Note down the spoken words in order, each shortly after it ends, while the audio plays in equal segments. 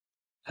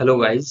Hello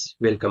guys,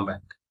 welcome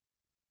back.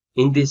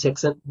 In this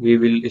section, we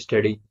will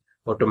study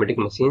automatic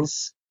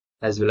machines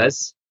as well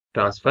as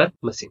transfer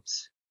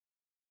machines.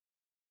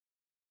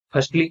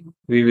 Firstly,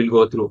 we will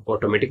go through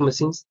automatic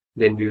machines,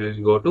 then we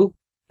will go to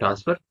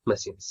transfer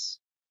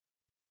machines.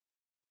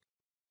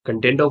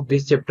 Content of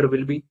this chapter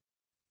will be,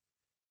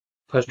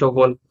 first of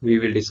all, we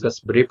will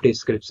discuss brief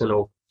description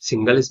of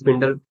single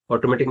spindle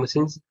automatic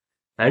machines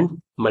and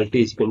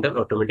multi-spindle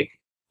automatic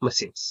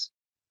machines.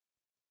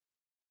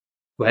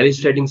 While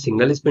studying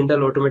single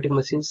spindle automatic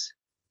machines,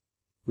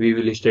 we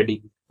will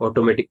study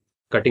automatic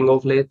cutting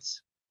of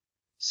lathes,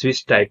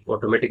 switch type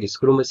automatic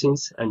screw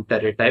machines and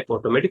turret type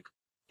automatic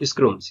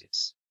screw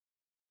machines.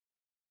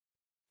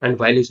 And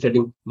while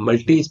studying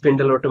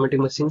multi-spindle automatic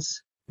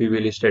machines, we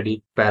will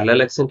study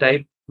parallel action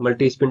type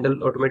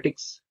multi-spindle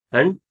automatics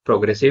and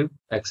progressive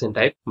action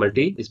type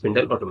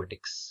multi-spindle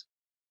automatics.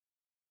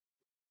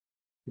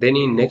 Then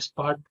in next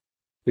part,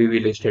 we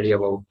will study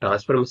about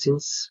transfer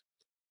machines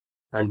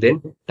and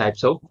then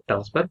types of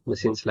transfer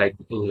machines like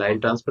inline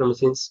transfer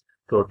machines,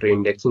 rotary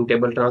indexing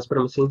table transfer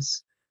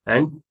machines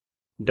and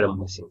drum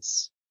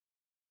machines.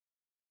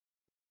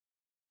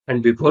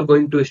 And before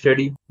going to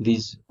study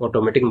these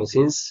automatic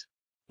machines,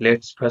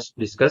 let's first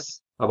discuss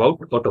about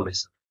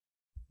automation.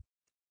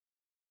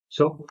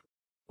 So,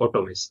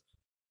 automation.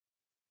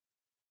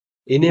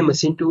 In a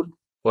machine tool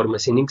or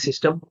machining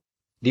system,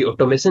 the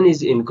automation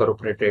is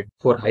incorporated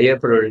for higher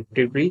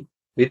productivity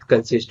with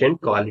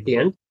consistent quality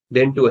and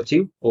then to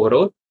achieve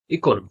overall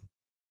economy.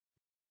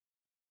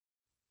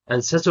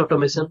 And such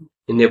automation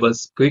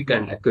enables quick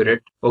and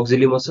accurate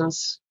auxiliary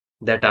motions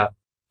that are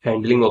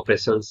handling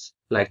operations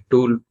like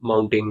tool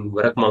mounting,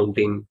 work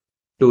mounting,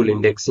 tool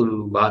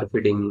indexing, bar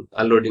feeding,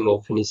 unloading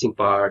of finishing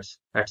parts,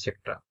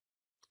 etc.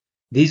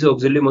 These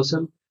auxiliary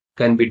motions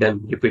can be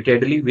done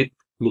repeatedly with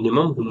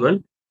minimum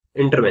human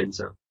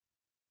intervention.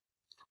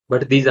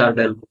 But these are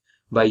done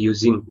by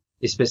using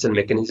special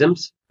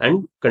mechanisms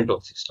and control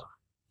system.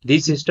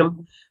 These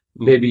systems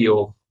may be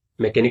of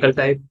mechanical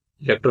type,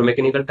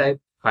 electromechanical type,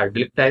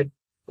 hydraulic type,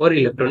 or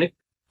electronic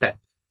type.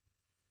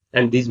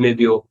 And these may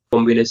be a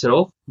combination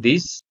of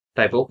these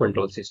type of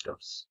control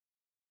systems.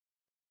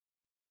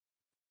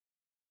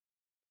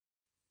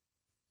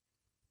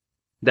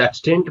 The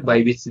extent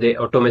by which the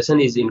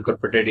automation is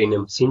incorporated in a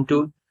machine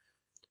tool,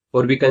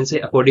 or we can say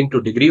according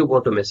to degree of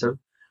automation,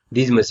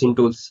 these machine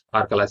tools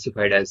are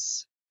classified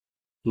as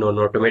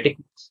non-automatic,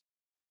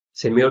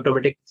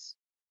 semi-automatics,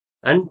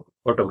 and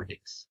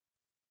automatics.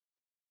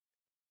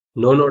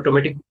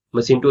 Non-automatic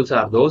machine tools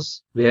are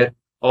those where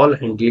all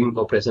handling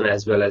operation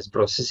as well as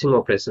processing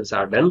operations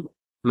are done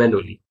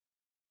manually.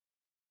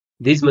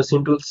 These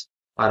machine tools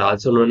are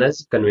also known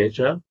as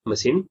conventional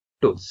machine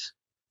tools.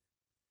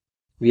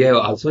 We have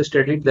also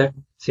studied that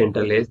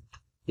central lathe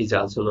is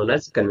also known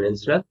as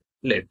conventional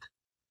lathe.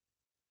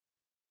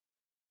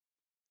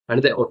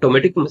 And the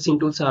automatic machine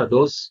tools are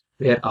those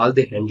where all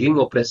the handling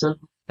operation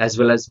as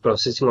well as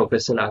processing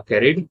operation are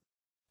carried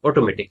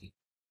automatically.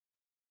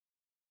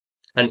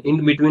 And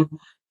in between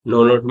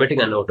non-automatic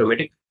and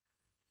automatic,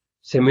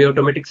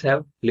 semi-automatics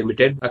have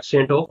limited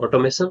extent of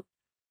automation.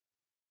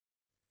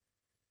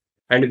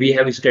 And we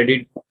have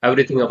studied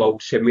everything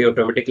about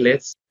semi-automatic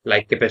lathes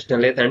like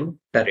capacitor lathe and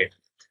turret.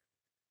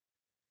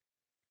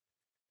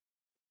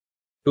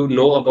 To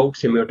know about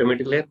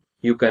semi-automatic lathe,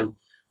 you can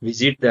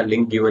visit the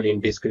link given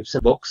in description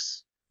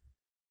box.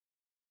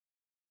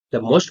 The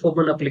most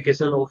common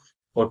application of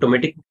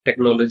automatic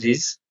technology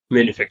is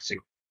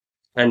manufacturing.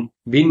 And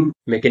being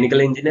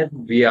mechanical engineer,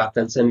 we are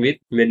concerned with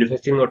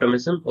manufacturing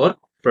automation or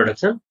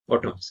production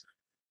automation.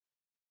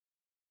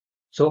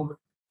 So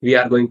we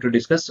are going to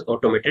discuss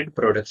automated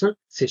production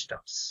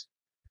systems.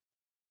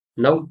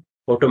 Now,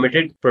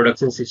 automated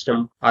production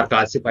systems are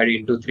classified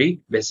into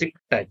three basic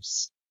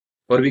types.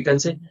 Or we can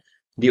say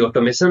the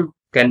automation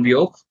can be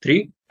of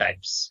three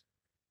types.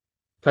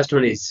 First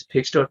one is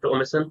fixed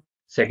automation,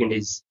 second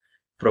is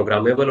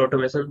programmable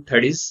automation,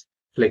 third is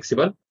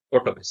flexible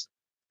automation.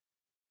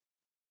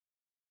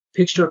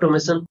 Fixed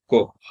automation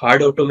को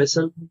hard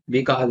automation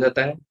भी कहा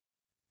जाता है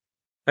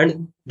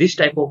and this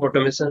type of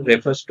automation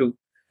refers to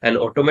an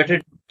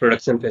automated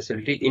production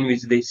facility in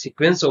which the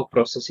sequence of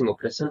processing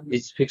operation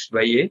is fixed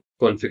by a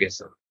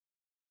configuration,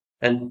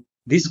 and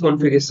this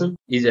configuration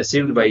is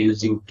achieved by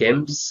using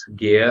cams,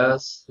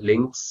 gears,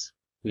 links,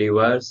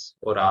 levers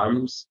or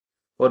arms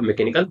or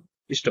mechanical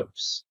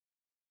stops.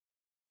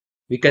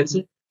 We can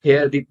say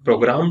here the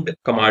programmed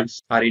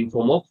commands are in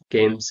form of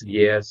cams,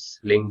 gears,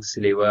 links,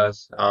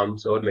 levers,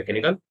 arms और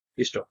mechanical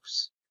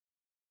stops.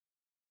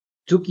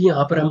 चूंकि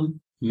यहाँ पर हम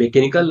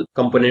mechanical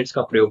components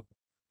का प्रयोग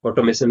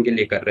automation के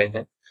लिए कर रहे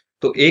हैं,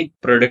 तो एक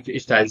प्रोडक्ट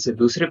स्टाइल से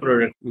दूसरे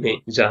प्रोडक्ट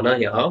में जाना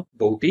यहाँ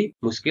बहुत ही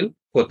मुश्किल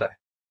होता है.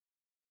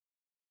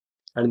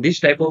 And this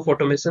type of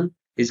automation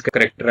is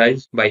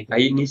characterized by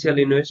high initial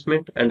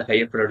investment and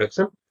higher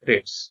production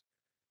rates.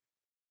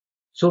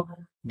 So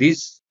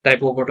these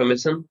type of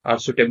automation are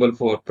suitable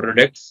for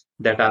products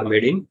that are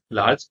made in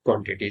large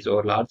quantities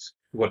or large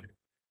volume.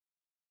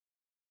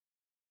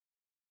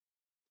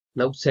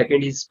 Now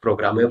second is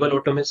programmable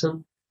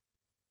automation.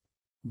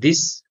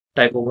 This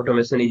type of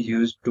automation is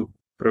used to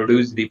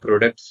produce the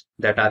products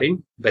that are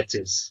in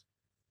batches.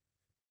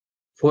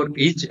 For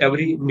each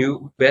every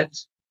new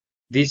batch,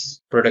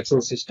 this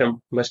production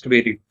system must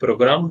be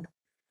reprogrammed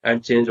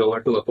and changed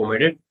over to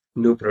accommodate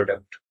new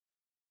product.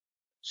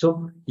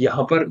 So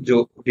यहाँ पर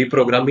जो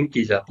reprogramming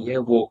की जाती है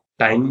वो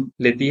time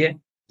लेती है,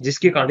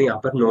 जिसके कारण यहाँ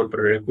पर नॉन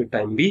प्रोडक्टिव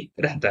टाइम भी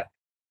रहता है.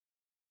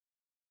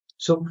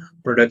 So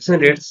production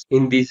rates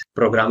in these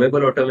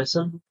programmable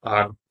automation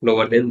are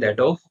lower than that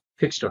of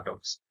fixed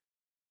automation.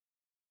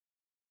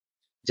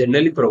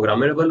 Generally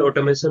programmable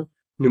automation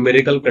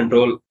numerical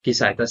control की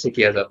सहायता से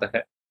किया जाता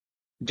है,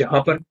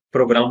 जहां पर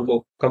प्रोग्राम को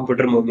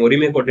कंप्यूटर मेमोरी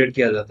में कोडेड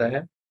किया जाता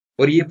है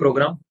और ये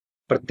प्रोग्राम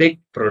प्रत्येक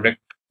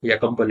प्रोडक्ट या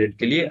कंपोनेंट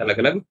के लिए अलग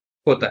अलग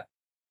होता है.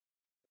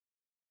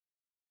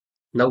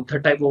 Now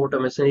third type of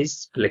automation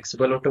is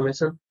flexible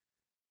automation.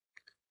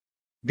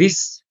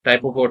 This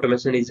type of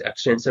automation is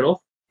extension of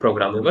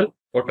programmable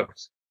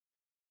automation.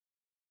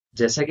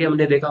 जैसा कि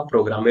हमने देखा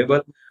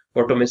प्रोग्रामेबल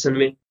ऑटोमेशन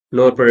में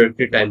नॉन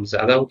प्रोडक्टिव टाइम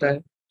ज्यादा होता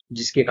है,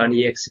 जिसके कारण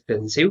ये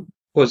एक्सपेंसिव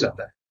हो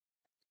जाता है.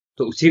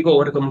 तो उसी को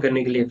ओवरकम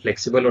करने के लिए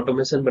फ्लेक्सिबल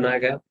ऑटोमेशन बनाया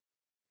गया,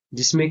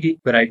 जिसमें की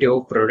variety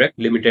of product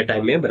limited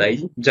time में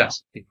बनाई जा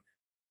सकती है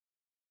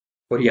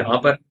और यहाँ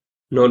पर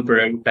नॉन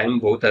प्रोडक्टिव टाइम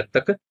बहुत हद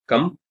तक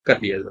कम कर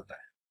दिया जाता है.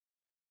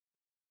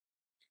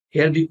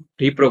 Here the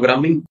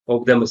reprogramming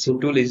of the machine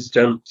tool is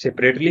done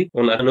separately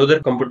on another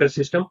computer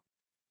system.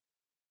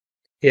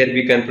 Here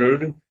we can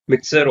produce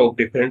mixture of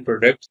different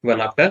products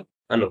one after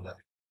another.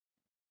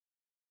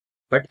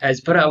 But as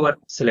per our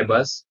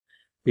syllabus,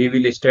 we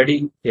will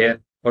study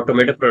here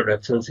automated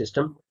production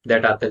system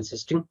that are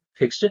consisting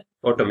fixed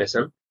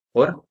automation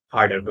or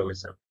hard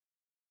automation.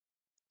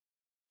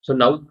 So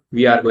now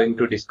we are going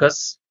to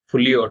discuss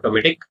fully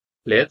automatic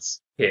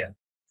lathes here.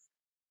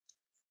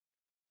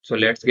 So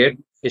let's get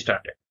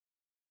started.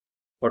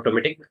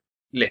 Automatic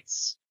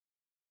lathes.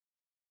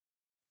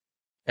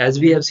 As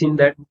we have seen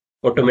that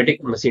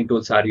automatic machine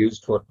tools are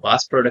used for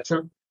mass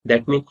production,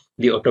 that means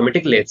the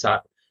automatic lathes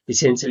are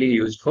essentially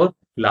used for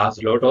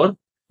large load or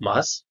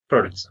mass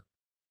production.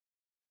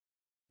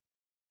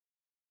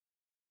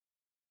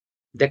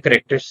 The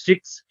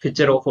characteristics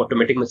feature of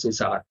automatic machines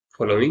are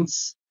following.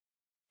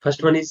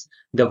 First one is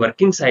the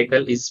working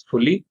cycle is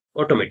fully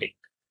automatic.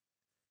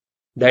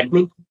 That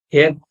means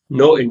here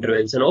no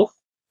intervention of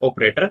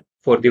operator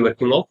for the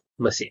working of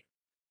machine.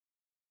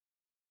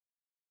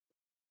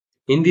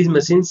 In these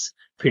machines,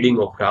 feeding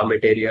of raw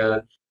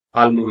material,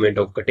 all movement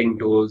of cutting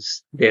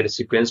tools, their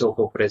sequence of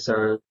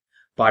operation,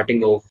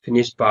 parting of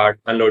finished part,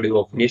 unloading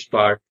of finished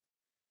part,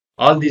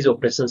 all these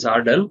operations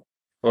are done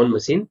on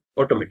machine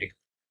automatically.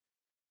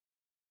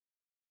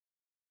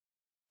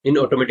 In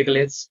automatic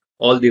lathes,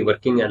 all the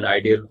working and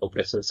ideal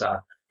operations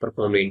are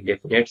performed in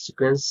definite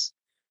sequence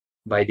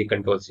by the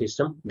control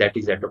system that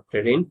is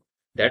adopted in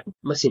that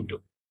machine tool.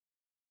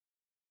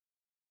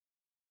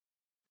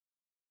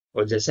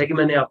 और जैसा कि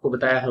मैंने आपको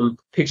बताया हम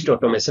fixed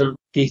automation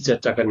की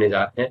चर्चा करने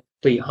जा रहे हैं,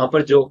 तो यहाँ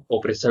पर जो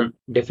ऑपरेशन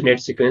डेफिनेट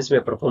सीक्वेंस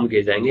में परफॉर्म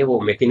किए जाएंगे वो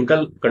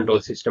मैकेनिकल कंट्रोल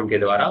सिस्टम के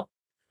द्वारा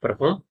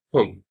परफॉर्म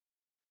होंगे.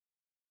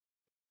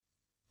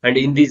 And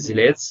in this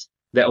lathes,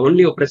 the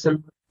only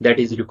operation that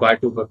is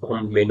required to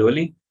perform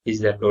manually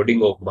is the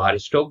loading of bar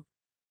stock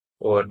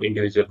or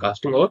individual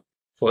casting or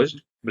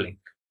forged blank.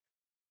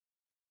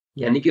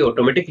 यानी कि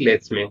automatic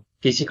lathes में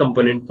किसी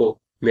component को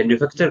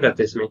manufacture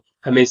करते समय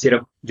हमें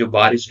सिर्फ जो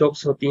बार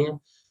स्टॉक्स होती हैं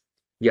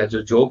या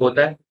जो जॉब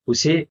होता है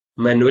उसे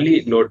मैनुअली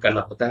लोड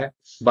करना होता है.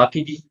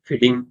 बाकी की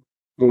fitting,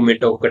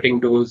 movement of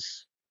cutting tools,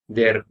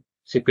 there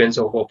sequence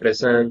of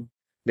operation,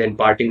 then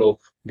parting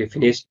of the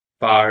finished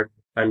part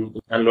and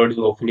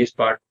unloading of finished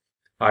part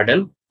are done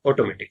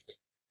automatically.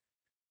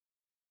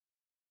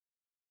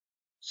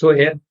 So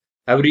here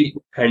every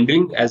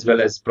handling as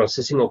well as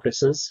processing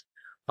operations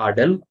are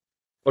done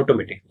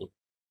automatically.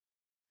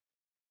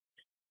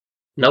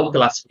 Now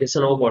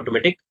classification of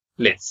automatic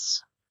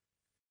lathes.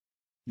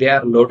 There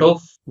are a lot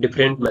of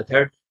different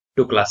methods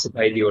to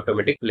classify the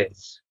automatic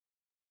lathes.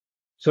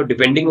 So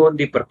depending on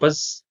the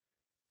purpose,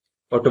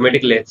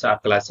 automatic lathes are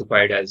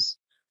classified as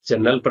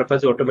general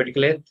purpose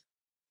automatic lathe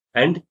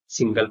and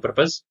single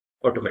purpose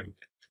automatic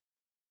lathe.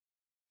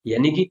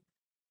 यानी कि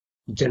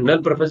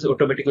general purpose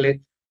automatic lathe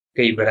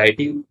कई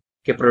variety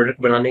के product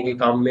बनाने के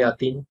काम में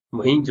आती हैं,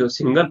 वहीं जो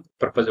सिंगल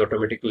पर्पस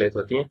ऑटोमेटिक लेथ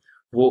होती हैं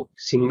वो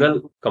सिंगल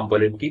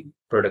कंपोनेंट की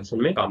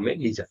प्रोडक्शन में काम में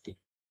ली जाती है.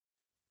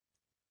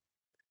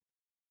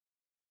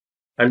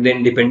 And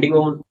then depending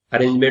on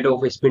arrangement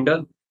of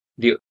spindle,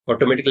 the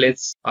automatic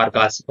lathes are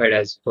classified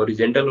as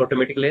horizontal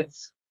automatic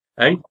lathes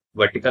and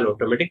vertical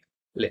automatic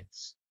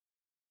lathes.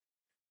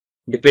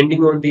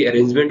 Depending on the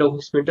arrangement of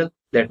spindle,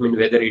 that means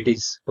whether it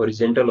is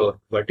horizontal or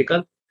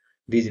vertical,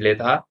 these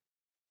lathes are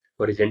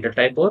horizontal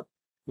type or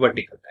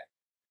vertical type.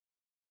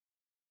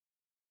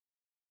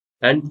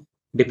 And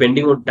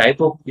depending on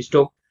type of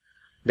stock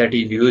that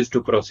is used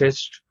to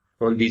process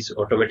on these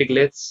automatic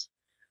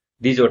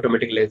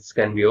automatic lathes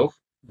can be of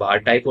bar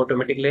type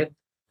automatic lathe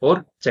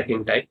or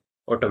checking type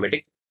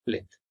automatic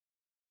lathe.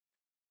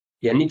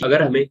 यानी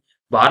अगर हमें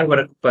बार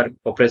work पर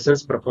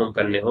operations perform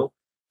करने हो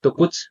तो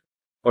कुछ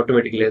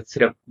automatic lathe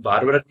सिर्फ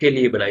बार work के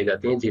लिए बनाई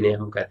जाती हैं, जिन्हें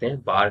हम कहते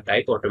हैं बार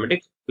टाइप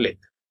ऑटोमेटिक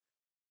लेथ।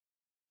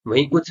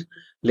 वहीं कुछ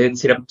लेथ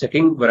सिर्फ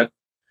चकिंग वर्क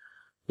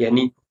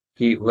यानी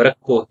कि वर्क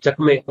को चक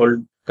में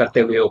होल्ड करते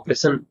हुए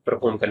ऑपरेशन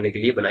परफॉर्म करने के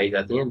लिए बनाई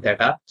जाती हैं,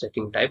 that are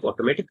चकिंग type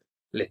automatic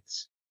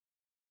lathes.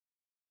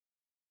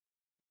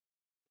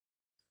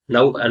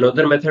 Now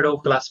another method of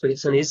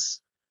classification is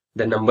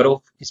the number of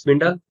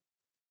spindle.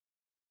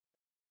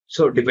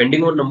 So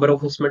depending on number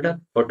of spindle,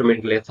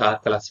 automatic lathes are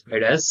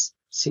classified as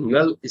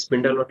single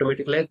spindle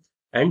automatic lathe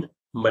and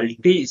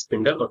multi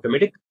spindle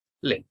automatic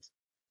lathe.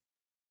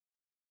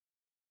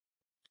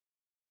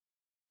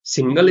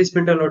 Single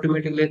spindle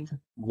automatic lathe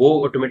वो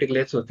automatic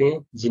lathes होते हैं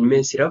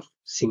जिनमें सिर्फ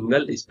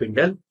single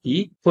spindle ही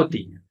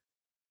होती है,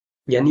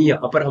 यानी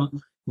यहाँ पर हम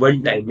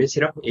वन टाइम में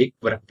सिर्फ एक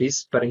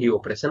वर्कपीस पर ही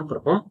ऑपरेशन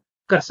परफॉर्म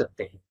कर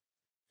सकते हैं।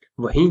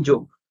 वहीं जो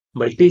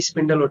मल्टी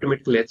स्पिंडल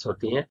ऑटोमेटिक लेथ्स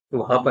होती हैं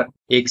वहां पर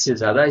एक से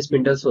ज्यादा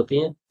स्पिंडल्स होती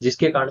हैं,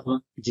 जिसके कारण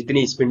हम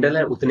जितनी स्पिंडल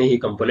है उतने ही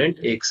कंपोनेंट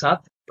एक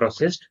साथ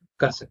प्रोसेस्ड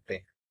कर सकते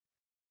हैं।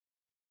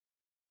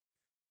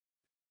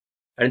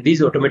 And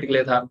these automatic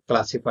lathe are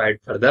classified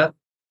further.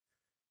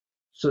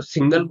 So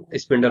single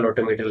spindle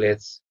automatic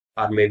lathes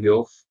are maybe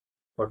of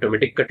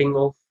automatic cutting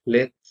of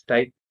lathe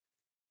type,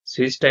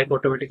 Swiss type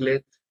automatic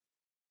lathe,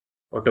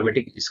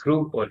 automatic screw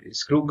or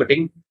screw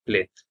cutting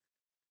lathe.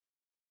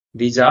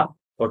 These are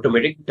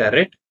automatic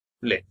turret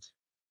lathe.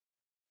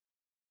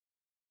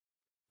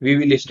 We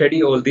will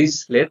study all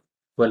these lathe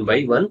one by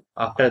one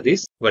after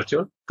this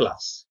virtual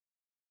class.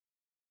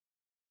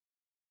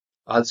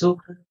 Also,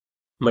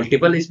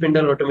 multiple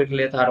spindle automatic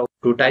lathe are of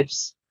two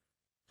types.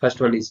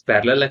 First one is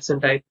parallel action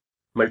type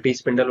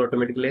multi-spindle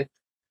automatic lathe.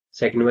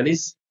 Second one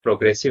is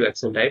progressive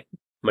action type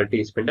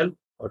multi-spindle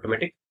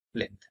automatic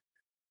lathe.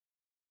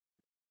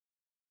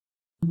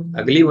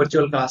 अगली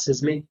virtual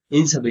classes में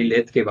इन सभी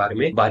lathe के बारे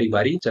में बारी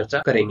बारी चर्चा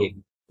करेंगे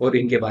और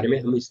इनके बारे में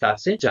हम विस्तार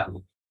से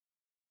जानेंगे।